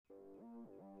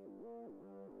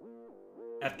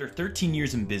After 13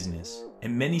 years in business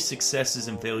and many successes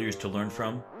and failures to learn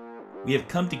from, we have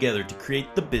come together to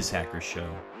create the Biz Hackers Show.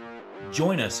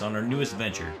 Join us on our newest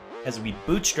venture as we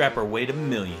bootstrap our way to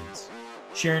millions,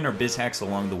 sharing our biz hacks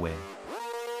along the way.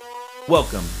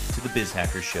 Welcome to the Biz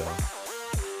Hackers Show.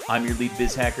 I'm your lead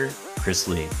biz hacker, Chris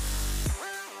Lee.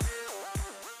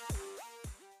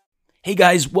 Hey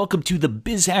guys, welcome to the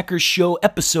Biz Hackers Show,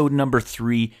 episode number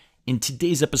 3. In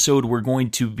today's episode, we're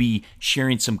going to be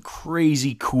sharing some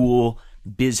crazy cool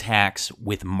biz hacks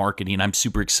with marketing. I'm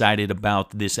super excited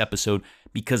about this episode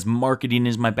because marketing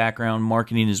is my background.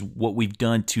 Marketing is what we've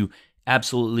done to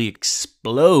absolutely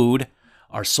explode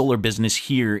our solar business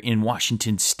here in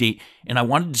Washington State. And I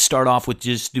wanted to start off with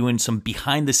just doing some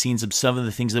behind the scenes of some of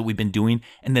the things that we've been doing.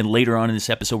 And then later on in this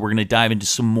episode, we're going to dive into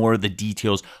some more of the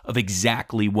details of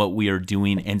exactly what we are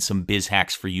doing and some biz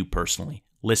hacks for you personally.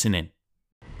 Listen in.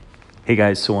 Hey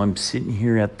guys, so I'm sitting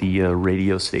here at the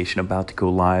radio station about to go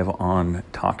live on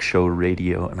Talk Show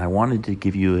Radio, and I wanted to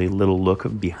give you a little look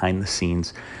of behind the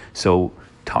scenes. So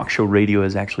Talk Show Radio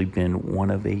has actually been one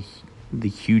of the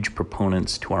huge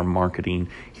proponents to our marketing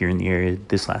here in the area.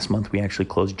 This last month, we actually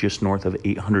closed just north of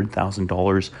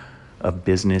 $800,000 of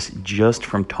business just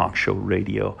from Talk Show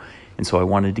Radio. And so I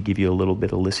wanted to give you a little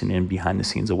bit of listen in behind the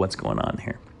scenes of what's going on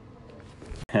here.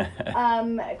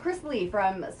 Chris Lee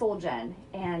from SoulGen,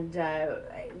 and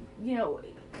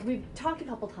we've talked a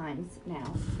couple times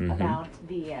now about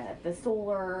the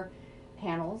solar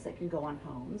panels that can go on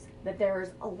homes, that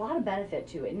there's a lot of benefit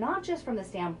to it, not just from the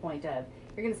standpoint of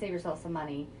you're going to save yourself some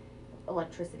money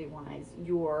electricity wise,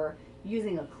 you're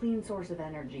using a clean source of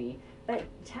energy, but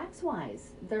tax wise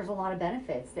there's a lot of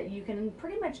benefits that you can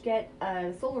pretty much get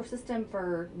a solar system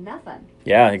for nothing.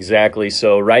 Yeah, exactly.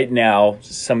 So right now,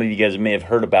 some of you guys may have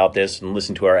heard about this and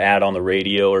listened to our ad on the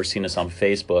radio or seen us on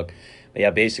Facebook. But yeah,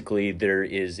 basically there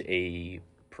is a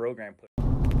program.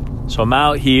 So I'm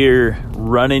out here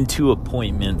running to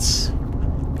appointments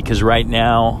because right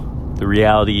now the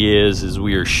reality is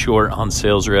we are short on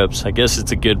sales reps. I guess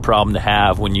it's a good problem to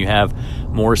have when you have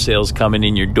more sales coming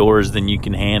in your doors than you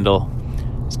can handle.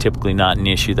 It's typically not an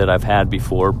issue that I've had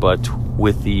before, but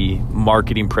with the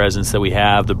marketing presence that we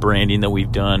have, the branding that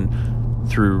we've done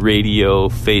through radio,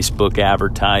 Facebook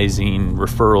advertising,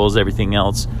 referrals, everything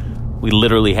else, we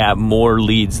literally have more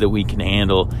leads that we can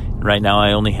handle. Right now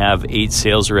I only have 8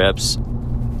 sales reps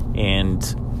and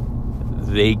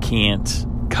they can't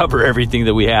cover everything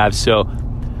that we have. So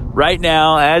right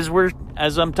now,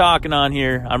 as I'm talking on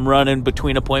here, I'm running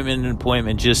between appointment and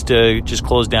appointment just to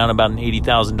close down about an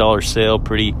 $80,000 sale.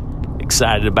 Pretty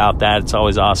excited about that. It's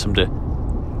always awesome to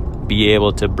be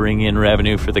able to bring in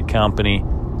revenue for the company.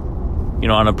 You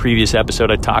know, on a previous episode,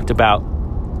 I talked about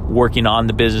working on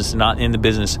the business and not in the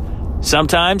business.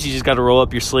 Sometimes you just got to roll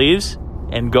up your sleeves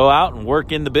and go out and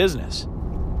work in the business.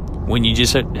 When you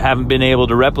just haven't been able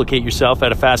to replicate yourself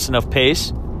at a fast enough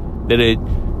pace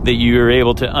that you're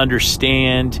able to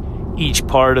understand each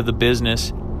part of the business.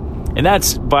 And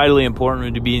that's vitally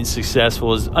important to being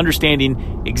successful, is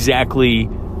understanding exactly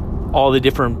all the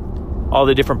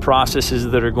different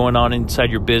processes that are going on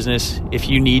inside your business. If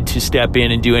you need to step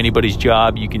in and do anybody's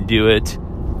job, you can do it.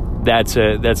 That's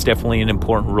definitely an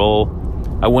important role.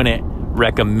 I wouldn't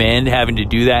recommend having to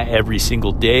do that every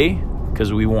single day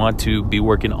because we want to be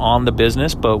working on the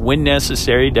business, but when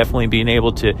necessary, definitely being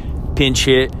able to pinch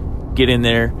hit, get in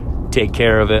there, take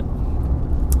care of it.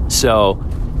 So,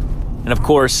 and of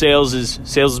course, sales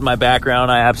is my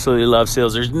background. I absolutely love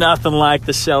sales. There's nothing like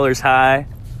the seller's high.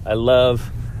 I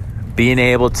love being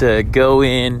able to go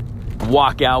in,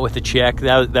 walk out with a check.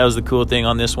 That was the cool thing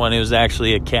on this one. It was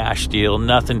actually a cash deal.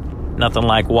 Nothing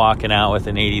like walking out with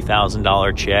an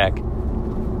 $80,000 check.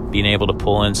 Being able to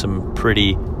pull in some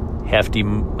pretty hefty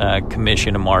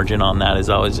commission and margin on that is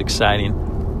always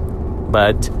exciting.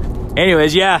 But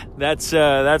anyways, yeah,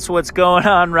 that's what's going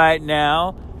on right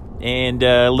now. And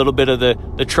a little bit of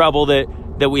the trouble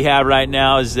that we have right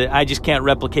now is that I just can't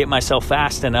replicate myself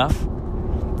fast enough.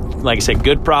 Like I said,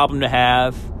 good problem to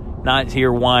have, not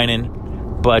here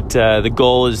whining, but the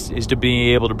goal is to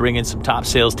be able to bring in some top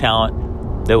sales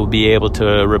talent that will be able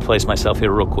to replace myself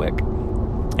here real quick.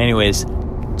 Anyways,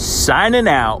 signing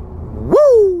out.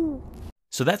 Woo!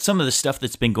 So that's some of the stuff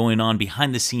that's been going on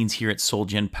behind the scenes here at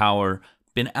SoulGen Power.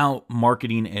 Been out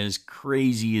marketing as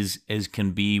crazy as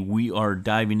can be. We are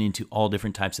diving into all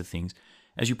different types of things.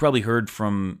 As you probably heard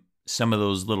from some of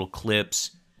those little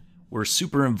clips, we're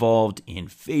super involved in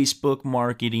Facebook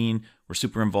marketing. We're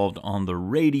super involved on the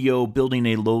radio, building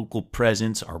a local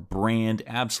presence, our brand,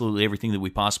 absolutely everything that we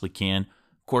possibly can.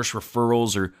 Of course,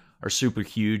 referrals are super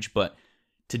huge, but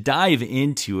to dive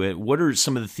into it, what are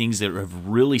some of the things that have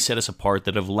really set us apart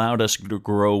that have allowed us to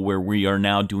grow where we are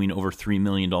now doing over $3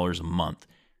 million a month?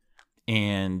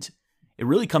 And it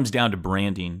really comes down to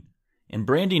branding. And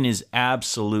branding is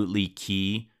absolutely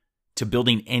key to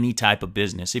building any type of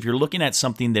business. If you're looking at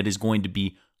something that is going to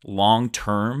be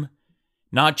long-term,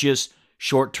 not just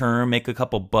short-term, make a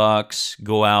couple bucks,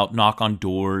 go out, knock on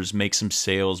doors, make some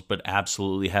sales, but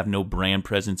absolutely have no brand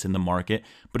presence in the market.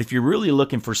 But if you're really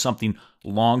looking for something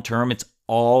long-term, it's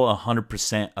all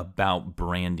 100% about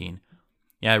branding.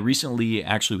 Yeah, I recently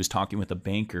actually was talking with a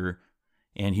banker,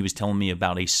 and he was telling me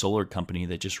about a solar company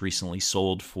that just recently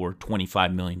sold for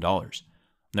 $25 million.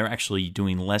 They're actually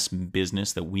doing less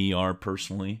business than we are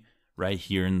personally right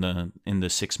here in the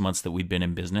 6 months that we've been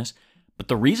in business. But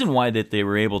the reason why that they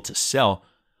were able to sell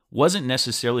wasn't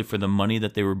necessarily for the money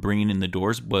that they were bringing in the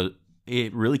doors, but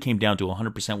it really came down to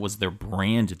 100% was their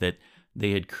brand that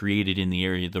they had created in the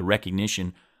area, the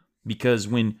recognition. Because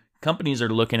when companies are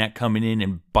looking at coming in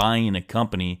and buying a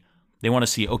company, they want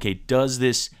to see, okay, does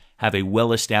this have a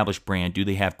well-established brand? Do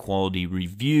they have quality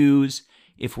reviews?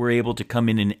 If we're able to come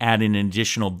in and add an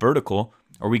additional vertical,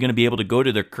 are we going to be able to go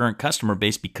to their current customer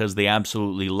base because they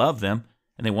absolutely love them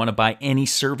and they want to buy any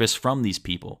service from these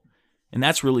people? And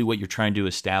that's really what you're trying to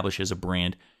establish as a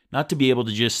brand, not to be able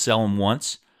to just sell them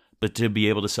once, but to be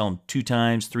able to sell them 2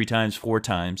 times, 3 times, 4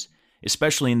 times,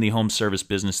 especially in the home service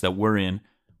business that we're in.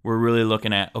 We're really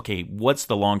looking at, okay, what's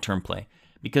the long-term play?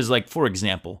 Because like, for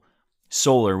example,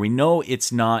 solar, we know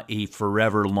it's not a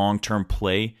forever long-term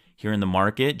play here in the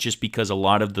market just because a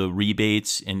lot of the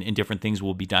rebates and different things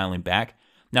will be dialing back.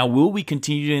 Now, will we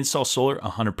continue to install solar?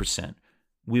 100%.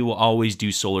 We will always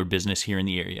do solar business here in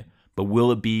the area. But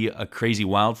will it be a crazy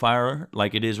wildfire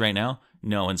like it is right now?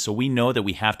 No. And so we know that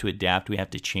we have to adapt. We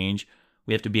have to change.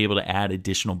 We have to be able to add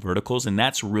additional verticals. And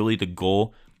that's really the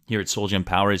goal here at SoulGen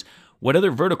Power is what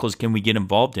other verticals can we get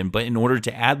involved in? But in order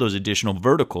to add those additional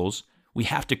verticals, we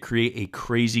have to create a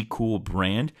crazy cool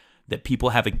brand that people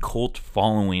have a cult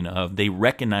following of. They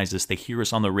recognize us. They hear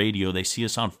us on the radio. They see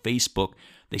us on Facebook.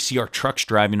 They see our trucks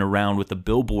driving around with the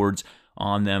billboards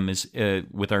on them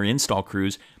with our install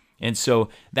crews. And so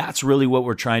that's really what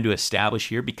we're trying to establish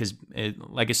here because,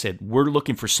 like I said, we're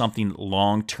looking for something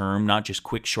long-term, not just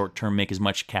quick, short-term, make as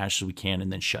much cash as we can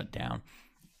and then shut down.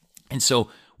 And so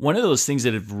one of those things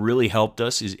that have really helped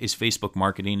us is Facebook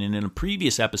marketing. And in a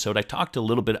previous episode, I talked a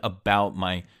little bit about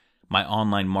my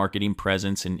online marketing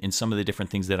presence and some of the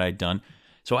different things that I'd done.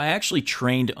 So I actually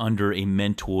trained under a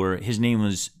mentor. His name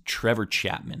was Trevor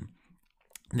Chapman.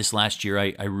 This last year,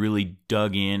 I really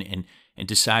dug in and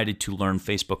decided to learn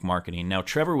Facebook marketing. Now,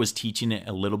 Trevor was teaching it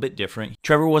a little bit different.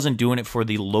 Trevor wasn't doing it for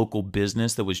the local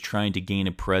business that was trying to gain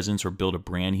a presence or build a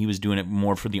brand. He was doing it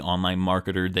more for the online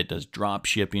marketer that does drop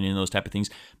shipping and those type of things.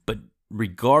 But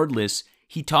regardless,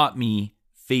 he taught me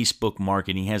Facebook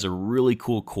marketing. He has a really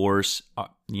cool course.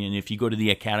 And if you go to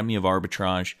the Academy of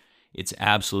Arbitrage, it's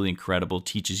absolutely incredible. It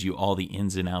teaches you all the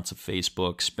ins and outs of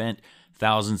Facebook. Spent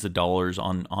thousands of dollars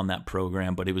on that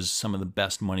program, but it was some of the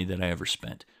best money that I ever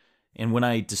spent. And when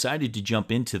I decided to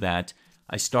jump into that,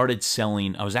 I started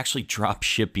selling, I was actually drop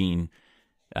shipping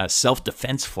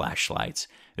self-defense flashlights.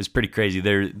 It was pretty crazy.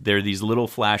 They're these little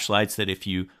flashlights that if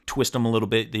you twist them a little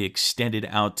bit, they extended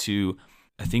out to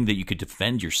a thing that you could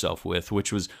defend yourself with,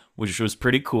 which was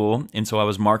pretty cool. And so I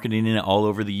was marketing it all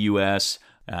over the U.S.,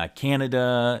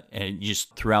 Canada, and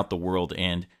just throughout the world.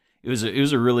 And it was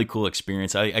a really cool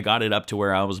experience. I got it up to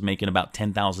where I was making about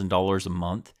 $10,000 a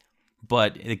month.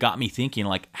 But it got me thinking,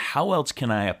 like, how else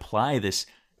can I apply this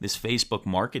Facebook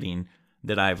marketing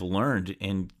that I've learned?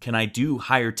 And can I do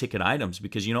higher ticket items?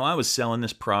 Because, I was selling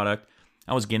this product.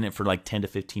 I was getting it for like $10 to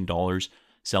 $15,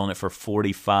 selling it for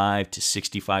 $45 to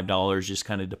 $65, just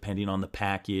kind of depending on the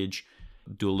package.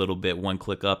 Do a little bit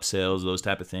one-click upsells, those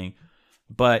type of thing.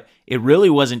 But it really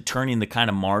wasn't turning the kind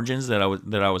of margins that I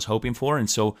was hoping for. And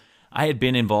so I had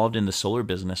been involved in the solar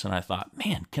business, and I thought,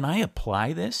 man, can I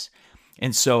apply this?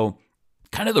 And so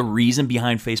kind of the reason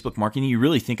behind Facebook marketing, you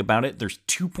really think about it, there's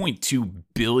 2.2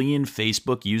 billion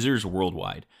Facebook users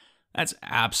worldwide. That's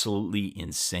absolutely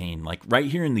insane. Like right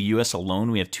here in the US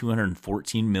alone, we have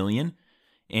 214 million.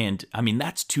 And I mean,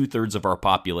 that's 2/3 of our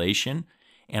population.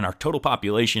 And our total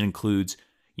population includes,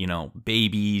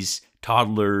 babies,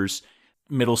 toddlers,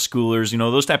 middle schoolers,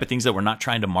 those type of things that we're not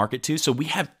trying to market to. So we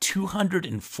have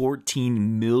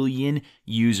 214 million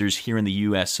users here in the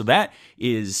US. So that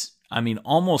is,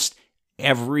 almost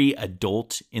every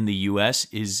adult in the U.S.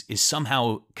 is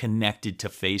somehow connected to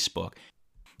Facebook.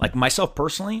 like myself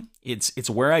personally, it's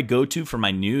where I go to for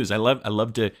my news. I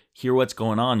love to hear what's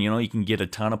going on. You know, you can get a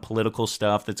ton of political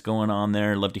stuff that's going on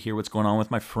there. I love to hear what's going on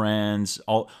with my friends,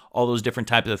 all those different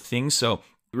types of things. So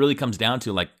it really comes down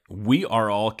to like we are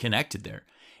all connected there.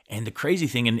 And the crazy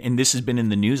thing, and this has been in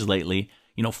the news lately,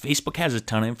 you know, Facebook has a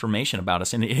ton of information about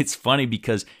us. And it's funny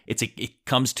because it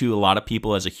comes to a lot of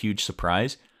people as a huge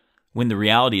surprise, when the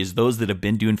reality is those that have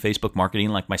been doing Facebook marketing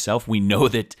like myself, we know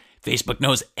that Facebook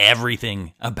knows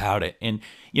everything about it. And,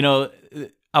 you know,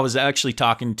 I was actually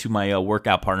talking to my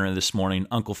workout partner this morning.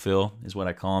 Uncle Phil is what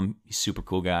I call him. He's a super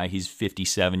cool guy. He's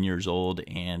 57 years old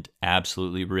and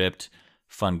absolutely ripped.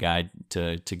 Fun guy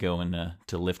to go and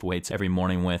to lift weights every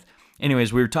morning with.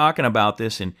 Anyways, we were talking about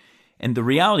this, and the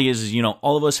reality is, you know,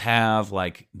 all of us have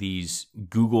like these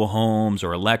Google Homes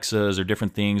or Alexas or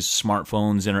different things,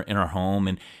 smartphones in our home,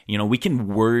 and you know, we can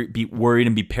be worried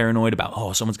and be paranoid about,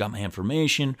 oh, someone's got my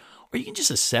information, or you can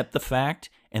just accept the fact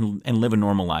and live a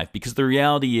normal life, because the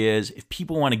reality is, if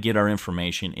people want to get our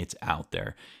information, it's out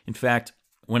there. In fact,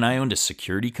 when I owned a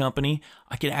security company,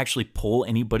 I could actually pull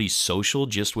anybody's social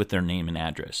just with their name and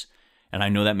address. And I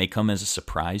know that may come as a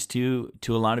surprise to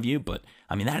a lot of you, but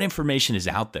I mean, that information is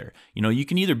out there. You know, you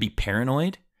can either be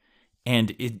paranoid,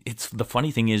 and it's the funny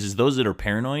thing is those that are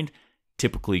paranoid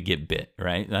typically get bit,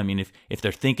 right? I mean, if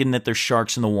they're thinking that there's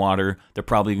sharks in the water, they're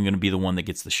probably going to be the one that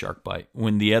gets the shark bite.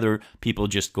 When the other people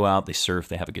just go out, they surf,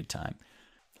 they have a good time.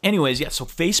 Anyways, yeah, so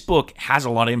Facebook has a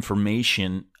lot of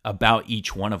information about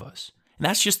each one of us. And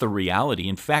that's just the reality.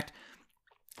 In fact,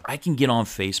 I can get on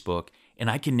Facebook and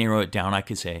I can narrow it down. I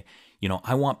could say, you know,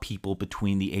 I want people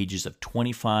between the ages of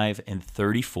 25 and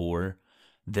 34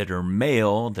 that are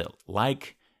male, that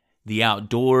like the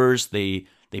outdoors. They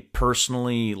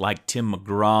personally like Tim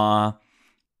McGraw.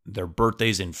 Their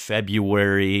birthday's in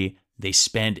February. They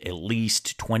spend at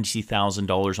least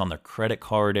 $20,000 on their credit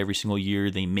card every single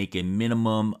year. They make a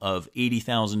minimum of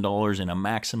 $80,000 and a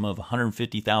maximum of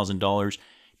 $150,000.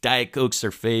 Diet Coke's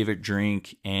their favorite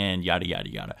drink, and yada,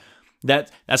 yada, yada.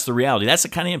 That's the reality. That's the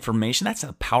kind of information. That's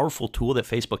a powerful tool that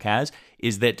Facebook has,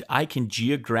 is that I can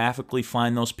geographically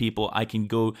find those people. I can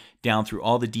go down through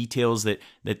all the details that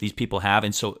these people have.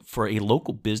 And so for a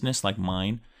local business like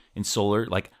mine in solar,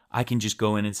 like I can just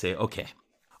go in and say, okay,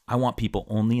 I want people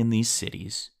only in these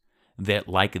cities that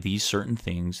like these certain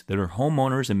things, that are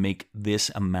homeowners and make this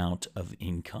amount of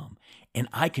income. And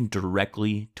I can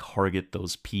directly target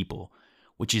those people,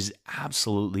 which is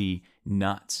absolutely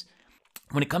nuts.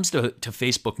 When it comes to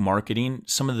Facebook marketing,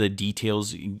 some of the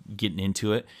details getting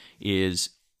into it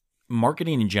is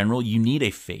marketing in general, you need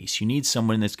a face. You need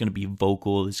someone that's going to be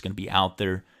vocal, that's going to be out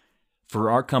there. For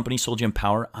our company, Soul Gym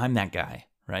Power, I'm that guy,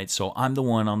 right? So I'm the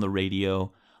one on the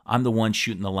radio. I'm the one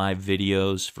shooting the live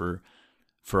videos for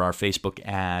our Facebook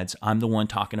ads. I'm the one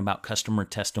talking about customer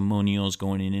testimonials,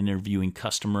 going and interviewing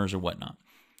customers or whatnot.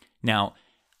 Now,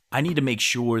 I need to make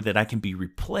sure that I can be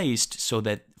replaced so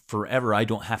that forever I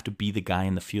don't have to be the guy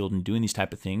in the field and doing these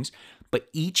type of things. But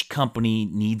each company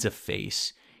needs a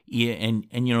face. And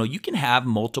you know, you can have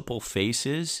multiple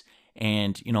faces.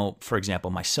 And, you know, for example,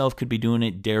 myself could be doing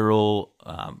it. Daryl,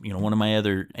 you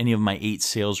know, any of my 8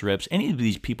 sales reps, any of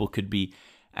these people could be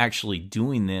actually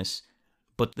doing this.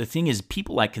 But the thing is,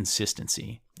 people like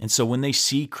consistency. And so when they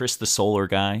see Chris the Solar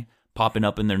Guy popping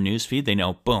up in their newsfeed, they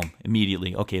know, boom,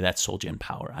 immediately, okay, that's Soul Gym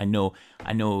Power. I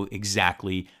know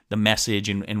exactly the message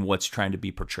and what's trying to be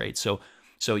portrayed. So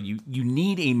you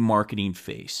need a marketing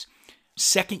face.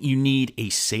 Second, you need a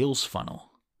sales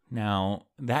funnel. Now,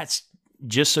 that's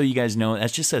just so you guys know,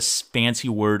 that's just a fancy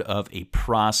word of a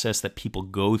process that people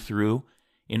go through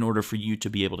in order for you to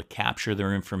be able to capture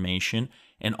their information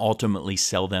and ultimately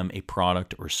sell them a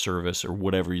product or service or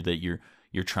whatever that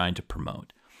you're trying to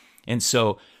promote. And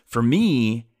so for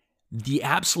me, the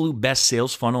absolute best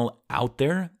sales funnel out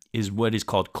there is what is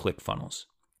called ClickFunnels.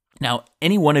 Now,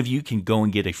 any one of you can go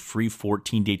and get a free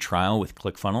 14-day trial with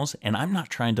ClickFunnels, and I'm not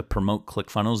trying to promote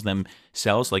ClickFunnels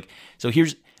themselves. So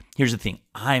here's the thing.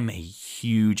 I'm a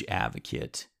huge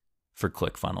advocate for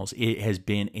ClickFunnels. It has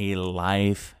been a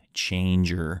life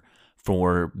changer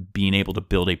for being able to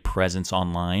build a presence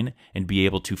online and be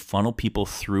able to funnel people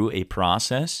through a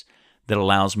process that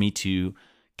allows me to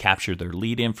capture their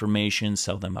lead information,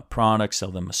 sell them a product,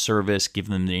 sell them a service, give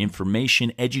them the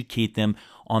information, educate them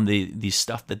on the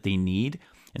stuff that they need.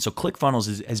 And so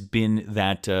ClickFunnels has been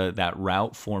that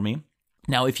route for me.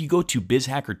 Now, if you go to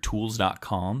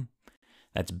bizhackertools.com,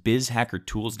 that's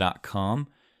bizhackertools.com,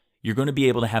 you're going to be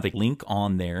able to have a link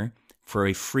on there for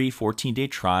a free 14-day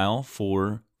trial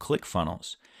for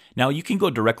ClickFunnels. Now, you can go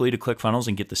directly to ClickFunnels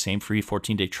and get the same free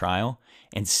 14-day trial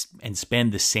and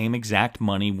spend the same exact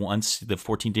money once the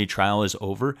 14-day trial is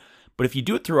over. But if you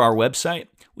do it through our website,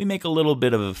 we make a little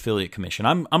bit of affiliate commission.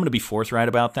 I'm going to be forthright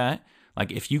about that.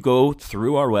 Like if you go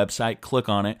through our website, click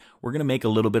on it, we're going to make a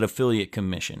little bit of affiliate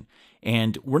commission.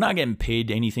 And we're not getting paid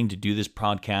anything to do this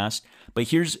podcast, but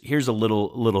here's a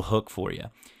little hook for you.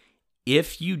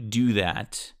 If you do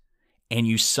that and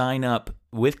you sign up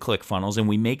with ClickFunnels and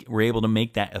we're able to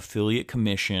make that affiliate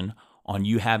commission on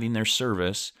you having their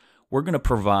service, we're going to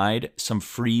provide some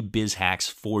free biz hacks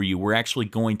for you. We're actually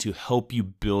going to help you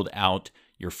build out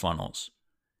your funnels.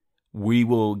 We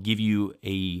will give you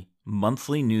a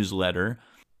monthly newsletter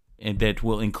that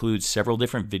will include several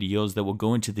different videos that will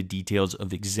go into the details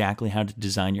of exactly how to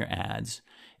design your ads,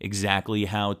 exactly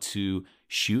how to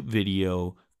shoot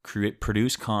video,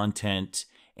 produce content,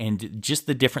 and just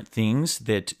the different things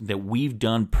that we've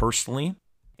done personally.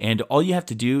 And all you have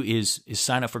to do is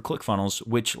sign up for ClickFunnels,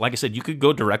 which, like I said, you could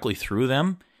go directly through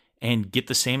them and get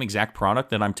the same exact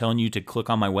product that I'm telling you to click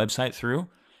on my website through.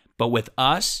 But with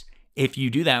us, if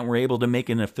you do that and we're able to make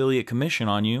an affiliate commission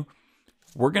on you,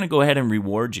 we're going to go ahead and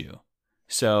reward you.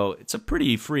 So it's a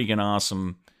pretty freaking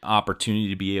awesome opportunity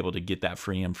to be able to get that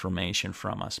free information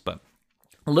from us. But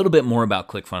a little bit more about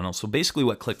ClickFunnels. So basically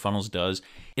what ClickFunnels does,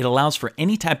 it allows for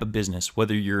any type of business,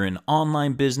 whether you're an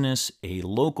online business, a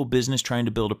local business trying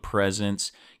to build a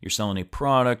presence, you're selling a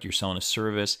product, you're selling a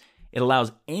service. It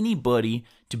allows anybody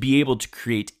to be able to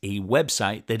create a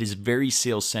website that is very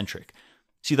sales-centric.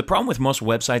 See, the problem with most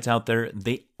websites out there,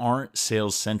 they aren't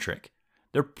sales-centric.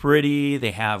 They're pretty,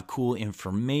 they have cool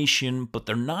information, but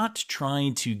they're not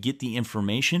trying to get the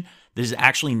information that is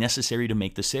actually necessary to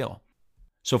make the sale.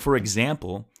 So for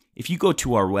example, if you go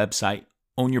to our website,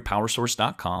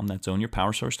 ownyourpowersource.com, that's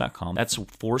ownyourpowersource.com, that's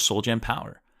for SoulGen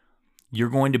Power. You're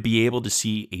going to be able to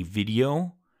see a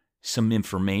video, some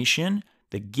information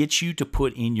that gets you to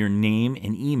put in your name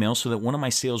and email so that one of my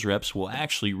sales reps will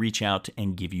actually reach out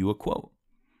and give you a quote.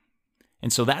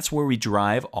 And so that's where we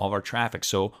drive all of our traffic.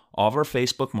 So all of our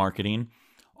Facebook marketing,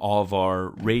 all of our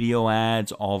radio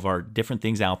ads, all of our different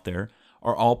things out there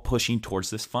are all pushing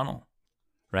towards this funnel,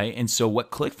 right? And so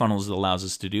what ClickFunnels allows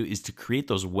us to do is to create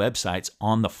those websites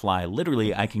on the fly.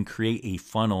 Literally, I can create a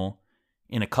funnel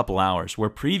in a couple hours, where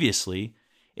previously,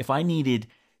 if I needed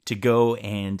to go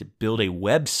and build a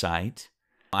website,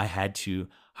 I had to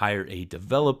hire a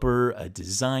developer, a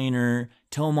designer,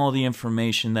 tell them all the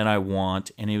information that I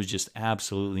want, and it was just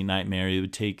absolutely nightmare. It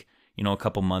would take, a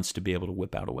couple months to be able to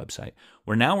whip out a website.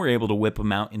 Where now we're able to whip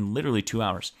them out in literally 2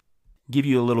 hours. Give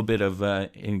you a little bit of an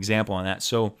example on that.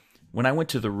 So when I went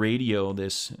to the radio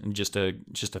just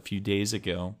a few days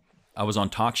ago, I was on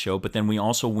talk show, but then we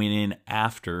also went in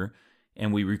after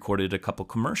and we recorded a couple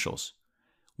commercials.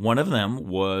 One of them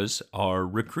was our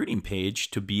recruiting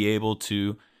page to be able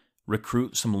to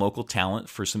recruit some local talent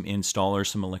for some installers,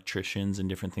 some electricians, and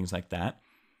different things like that.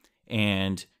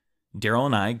 And Daryl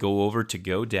and I go over to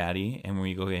GoDaddy and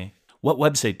we go, okay, what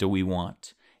website do we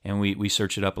want? And we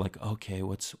search it up like, okay,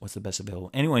 what's the best available?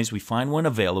 Anyways, we find one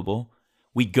available.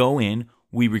 We go in,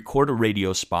 we record a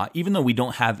radio spot, even though we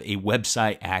don't have a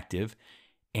website active,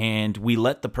 and we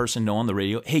let the person know on the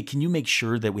radio, hey, can you make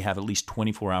sure that we have at least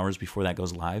 24 hours before that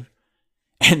goes live?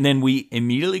 And then we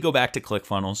immediately go back to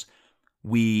ClickFunnels.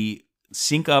 We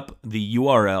sync up the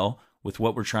URL with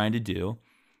what we're trying to do,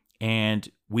 and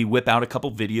we whip out a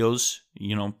couple videos,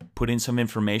 put in some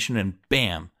information, and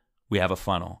bam, we have a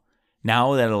funnel.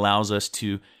 Now that allows us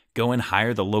to go and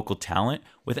hire the local talent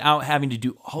without having to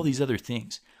do all these other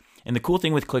things. And the cool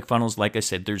thing with ClickFunnels, like I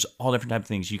said, there's all different types of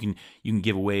things. You can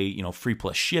give away, free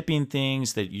plus shipping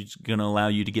things that is going to allow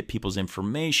you to get people's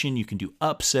information. You can do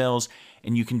upsells,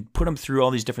 and you can put them through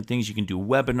all these different things. You can do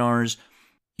webinars.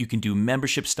 You can do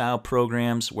membership style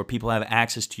programs where people have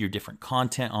access to your different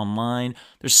content online.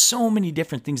 There's so many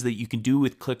different things that you can do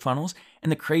with ClickFunnels.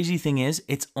 And the crazy thing is,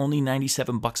 it's only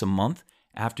 $97 a month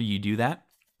after you do that.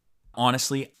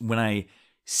 Honestly, when I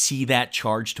see that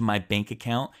charged to my bank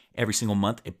account every single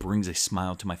month, it brings a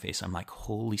smile to my face. I'm like,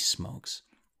 holy smokes,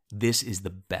 this is the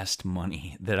best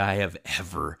money that I have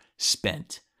ever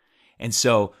spent. And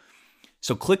so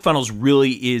ClickFunnels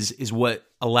really is what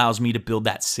allows me to build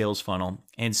that sales funnel.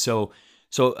 And so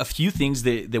a few things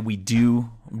that we do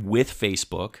with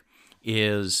Facebook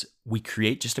is we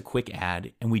create just a quick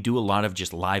ad, and we do a lot of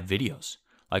just live videos.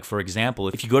 Like, for example,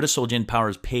 if you go to SoulGen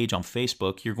Power's page on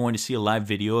Facebook, you're going to see a live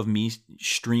video of me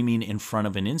streaming in front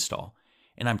of an install.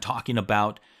 And I'm talking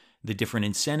about the different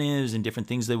incentives and different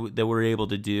things that we're able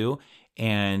to do.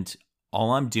 And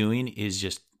all I'm doing is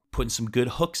just putting some good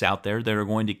hooks out there that are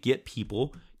going to get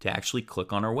people to actually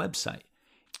click on our website.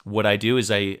 What I do is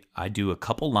I do a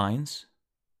couple lines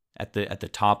at the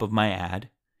top of my ad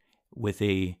with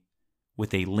a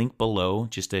with a link below,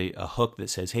 just a hook that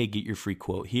says, hey, get your free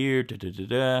quote here,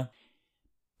 da-da-da-da.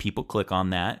 People click on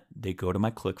that, they go to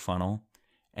my ClickFunnels,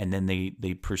 and then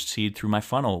they proceed through my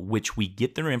funnel, which we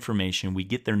get their information, we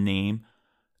get their name,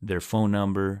 their phone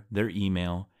number, their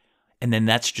email, and then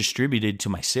that's distributed to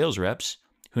my sales reps,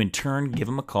 who in turn give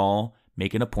them a call,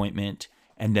 make an appointment,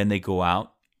 and then they go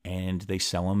out and they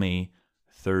sell them a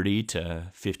 $30,000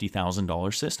 to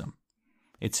 $50,000 system.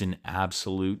 It's an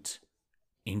absolute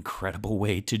incredible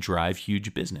way to drive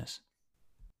huge business.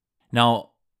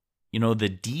 Now, the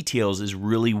details is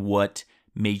really what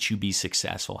makes you be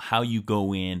successful, how you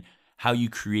go in, how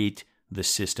you create the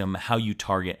system, how you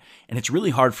target. And it's really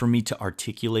hard for me to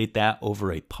articulate that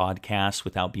over a podcast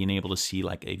without being able to see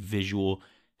like a visual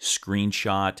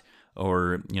screenshot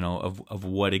or, of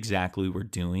what exactly we're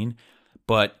doing.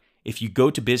 But if you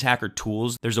go to BizHacker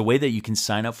Tools, there's a way that you can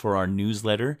sign up for our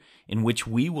newsletter in which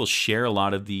we will share a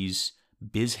lot of these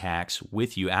biz hacks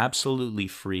with you absolutely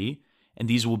free. And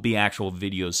these will be actual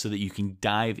videos so that you can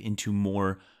dive into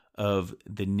more of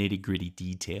the nitty-gritty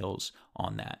details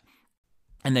on that.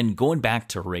 And then going back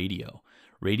to radio,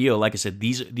 like I said,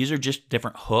 these are just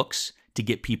different hooks to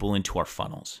get people into our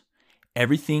funnels.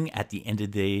 Everything at the end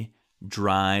of the day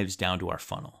drives down to our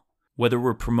funnel. Whether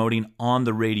we're promoting on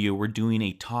the radio, we're doing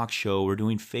a talk show, we're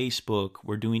doing Facebook,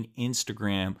 we're doing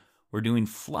Instagram, we're doing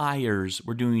flyers,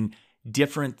 we're doing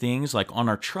different things. Like on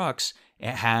our trucks,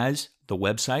 it has the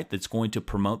website that's going to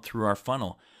promote through our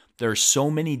funnel. There are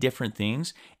so many different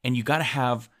things, and you got to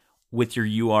have, with your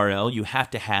URL, you have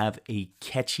to have a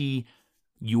catchy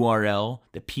URL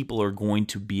that people are going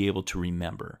to be able to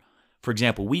remember. For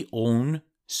example, we own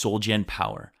SoulGen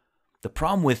Power. The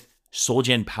problem with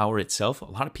SoulGen Power itself, a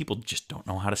lot of people just don't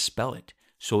know how to spell it.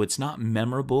 So it's not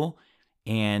memorable,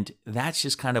 and that's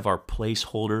just kind of our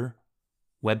placeholder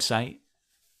website,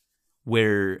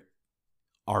 where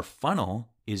our funnel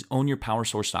is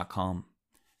ownyourpowersource.com.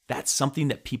 That's something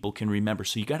that people can remember.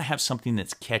 So you got to have something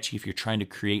that's catchy if you're trying to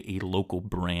create a local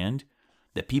brand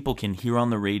that people can hear on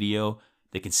the radio,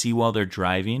 they can see while they're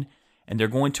driving, and they're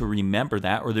going to remember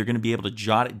that, or they're going to be able to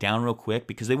jot it down real quick,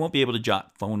 because they won't be able to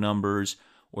jot phone numbers,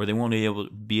 or they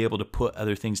won't be able to put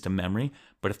other things to memory.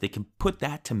 But if they can put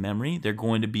that to memory, they're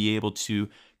going to be able to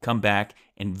come back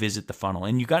and visit the funnel.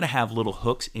 And you got to have little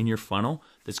hooks in your funnel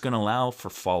that's going to allow for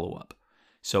follow-up.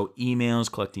 So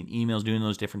emails, collecting emails, doing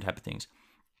those different type of things.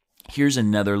 Here's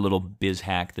another little biz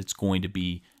hack that's going to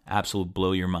be absolute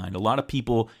blow your mind. A lot of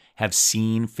people have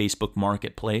seen Facebook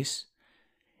Marketplace.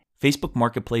 Facebook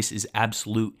Marketplace is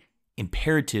absolute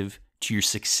imperative to your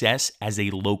success as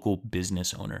a local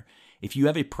business owner. If you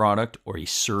have a product or a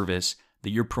service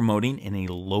that you're promoting in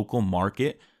a local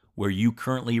market where you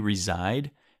currently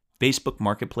reside, Facebook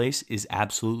Marketplace is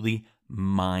absolutely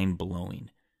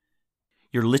mind-blowing.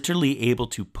 You're literally able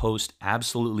to post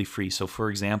absolutely free. So for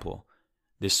example,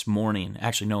 this morning,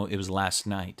 actually no, it was last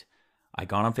night, I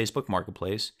got on Facebook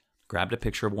Marketplace, grabbed a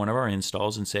picture of one of our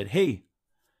installs and said, hey,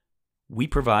 we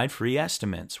provide free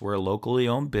estimates. We're a locally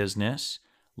owned business.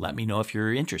 Let me know if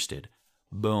you're interested.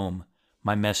 Boom.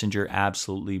 My messenger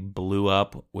absolutely blew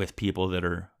up with people that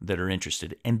are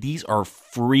interested. And these are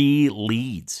free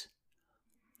leads.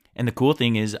 And the cool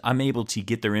thing is I'm able to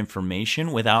get their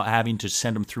information without having to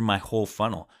send them through my whole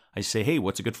funnel. I say, hey,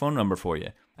 what's a good phone number for you?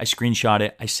 I screenshot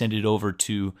it. I send it over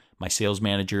to my sales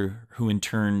manager, who in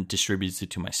turn distributes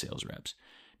it to my sales reps.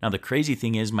 Now, the crazy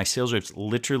thing is my sales reps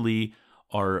literally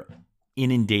are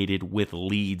inundated with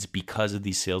leads because of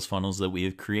these sales funnels that we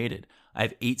have created. I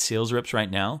have 8 sales reps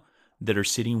right now that are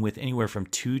sitting with anywhere from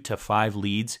 2 to 5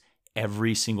 leads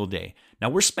every single day. Now,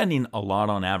 we're spending a lot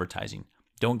on advertising.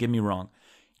 Don't get me wrong.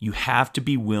 You have to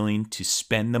be willing to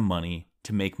spend the money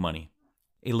to make money.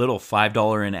 A little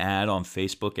 $5 an ad on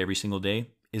Facebook every single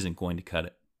day isn't going to cut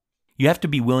it. You have to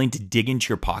be willing to dig into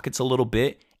your pockets a little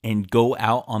bit and go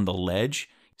out on the ledge.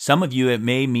 Some of you, it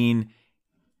may mean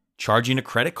charging a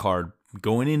credit card,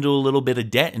 going into a little bit of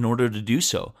debt in order to do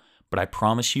so. But I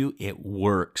promise you, it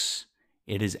works.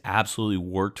 It has absolutely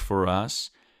worked for us.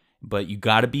 But you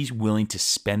got to be willing to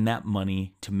spend that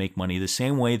money to make money. The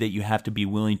same way that you have to be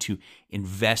willing to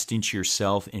invest into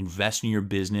yourself, invest in your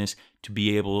business to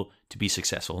be able to be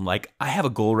successful. And like, I have a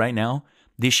goal right now.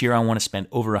 This year, I want to spend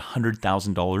over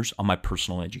 $100,000 on my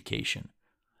personal education.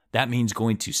 That means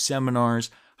going to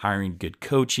seminars, hiring good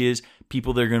coaches,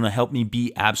 people that are going to help me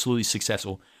be absolutely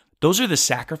successful. Those are the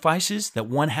sacrifices that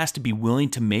one has to be willing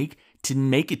to make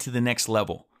it to the next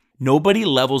level. Nobody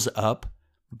levels up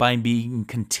by being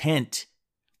content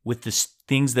with the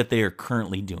things that they are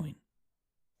currently doing.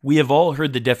 We have all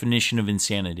heard the definition of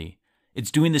insanity.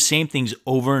 It's doing the same things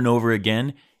over and over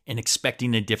again and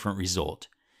expecting a different result.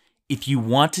 if you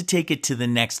want to take it to the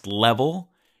next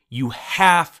level, you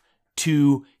have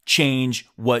to change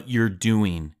what you're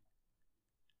doing.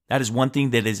 That is one thing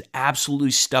that has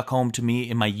absolutely stuck home to me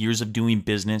in my years of doing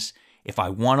business. If I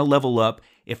want to level up,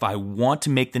 if I want to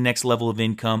make the next level of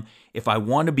income, if I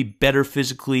want to be better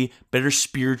physically, better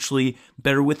spiritually,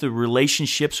 better with the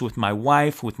relationships with my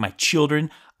wife, with my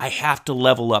children, I have to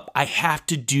level up. I have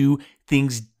to do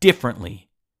things differently.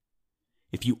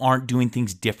 If you aren't doing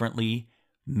things differently,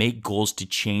 make goals to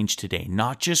change today.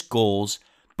 Not just goals,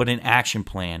 but an action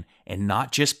plan. And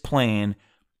not just plan,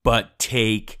 but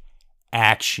take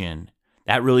action.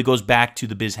 That really goes back to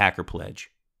the Biz Hacker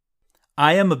Pledge.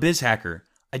 I am a biz hacker.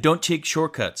 I don't take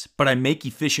shortcuts, but I make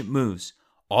efficient moves.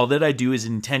 All that I do is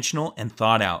intentional and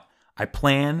thought out. I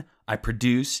plan, I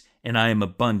produce, and I am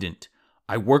abundant.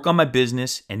 I work on my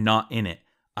business and not in it.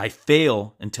 I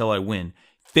fail until I win.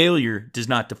 Failure does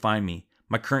not define me.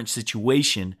 My current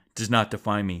situation does not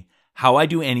define me. How I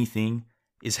do anything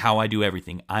is how I do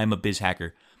everything. I am a biz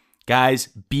hacker. Guys,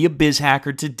 be a biz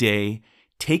hacker today.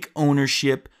 Take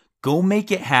ownership. Go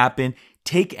make it happen.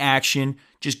 Take action.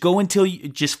 Just fail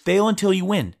until you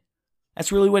win.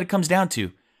 That's really what it comes down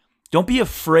to. Don't be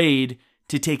afraid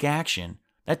to take action.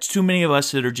 That's too many of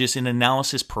us that are just in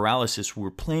analysis paralysis.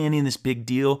 We're planning this big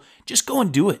deal. Just go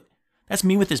and do it. That's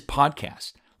me with this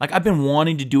podcast. Like, I've been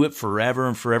wanting to do it forever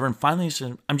and forever. And finally,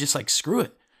 I'm just like, screw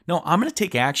it. No, I'm going to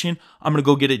take action. I'm going to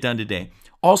go get it done today.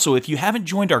 Also, if you haven't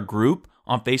joined our group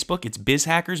on Facebook, it's Biz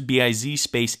Hackers, B-I-Z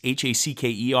space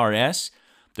H-A-C-K-E-R-S.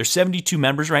 There's 72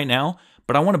 members right now,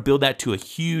 but I want to build that to a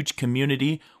huge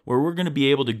community where we're going to be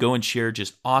able to go and share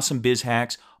just awesome biz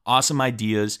hacks, awesome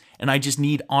ideas. And I just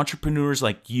need entrepreneurs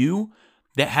like you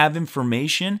that have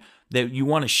information that you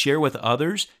want to share with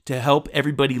others to help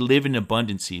everybody live in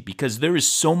abundancy, because there is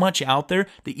so much out there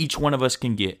that each one of us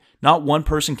can get. Not one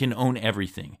person can own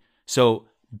everything. So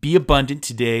be abundant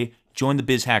today. Join the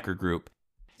Biz Hacker group.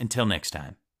 Until next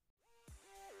time.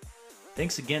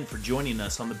 Thanks again for joining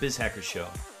us on the Biz Hacker Show.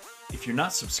 If you're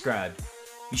not subscribed,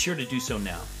 be sure to do so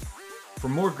now. For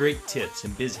more great tips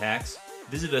and biz hacks,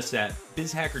 visit us at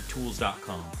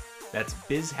bizhackertools.com. That's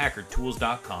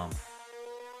bizhackertools.com.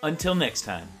 Until next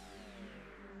time.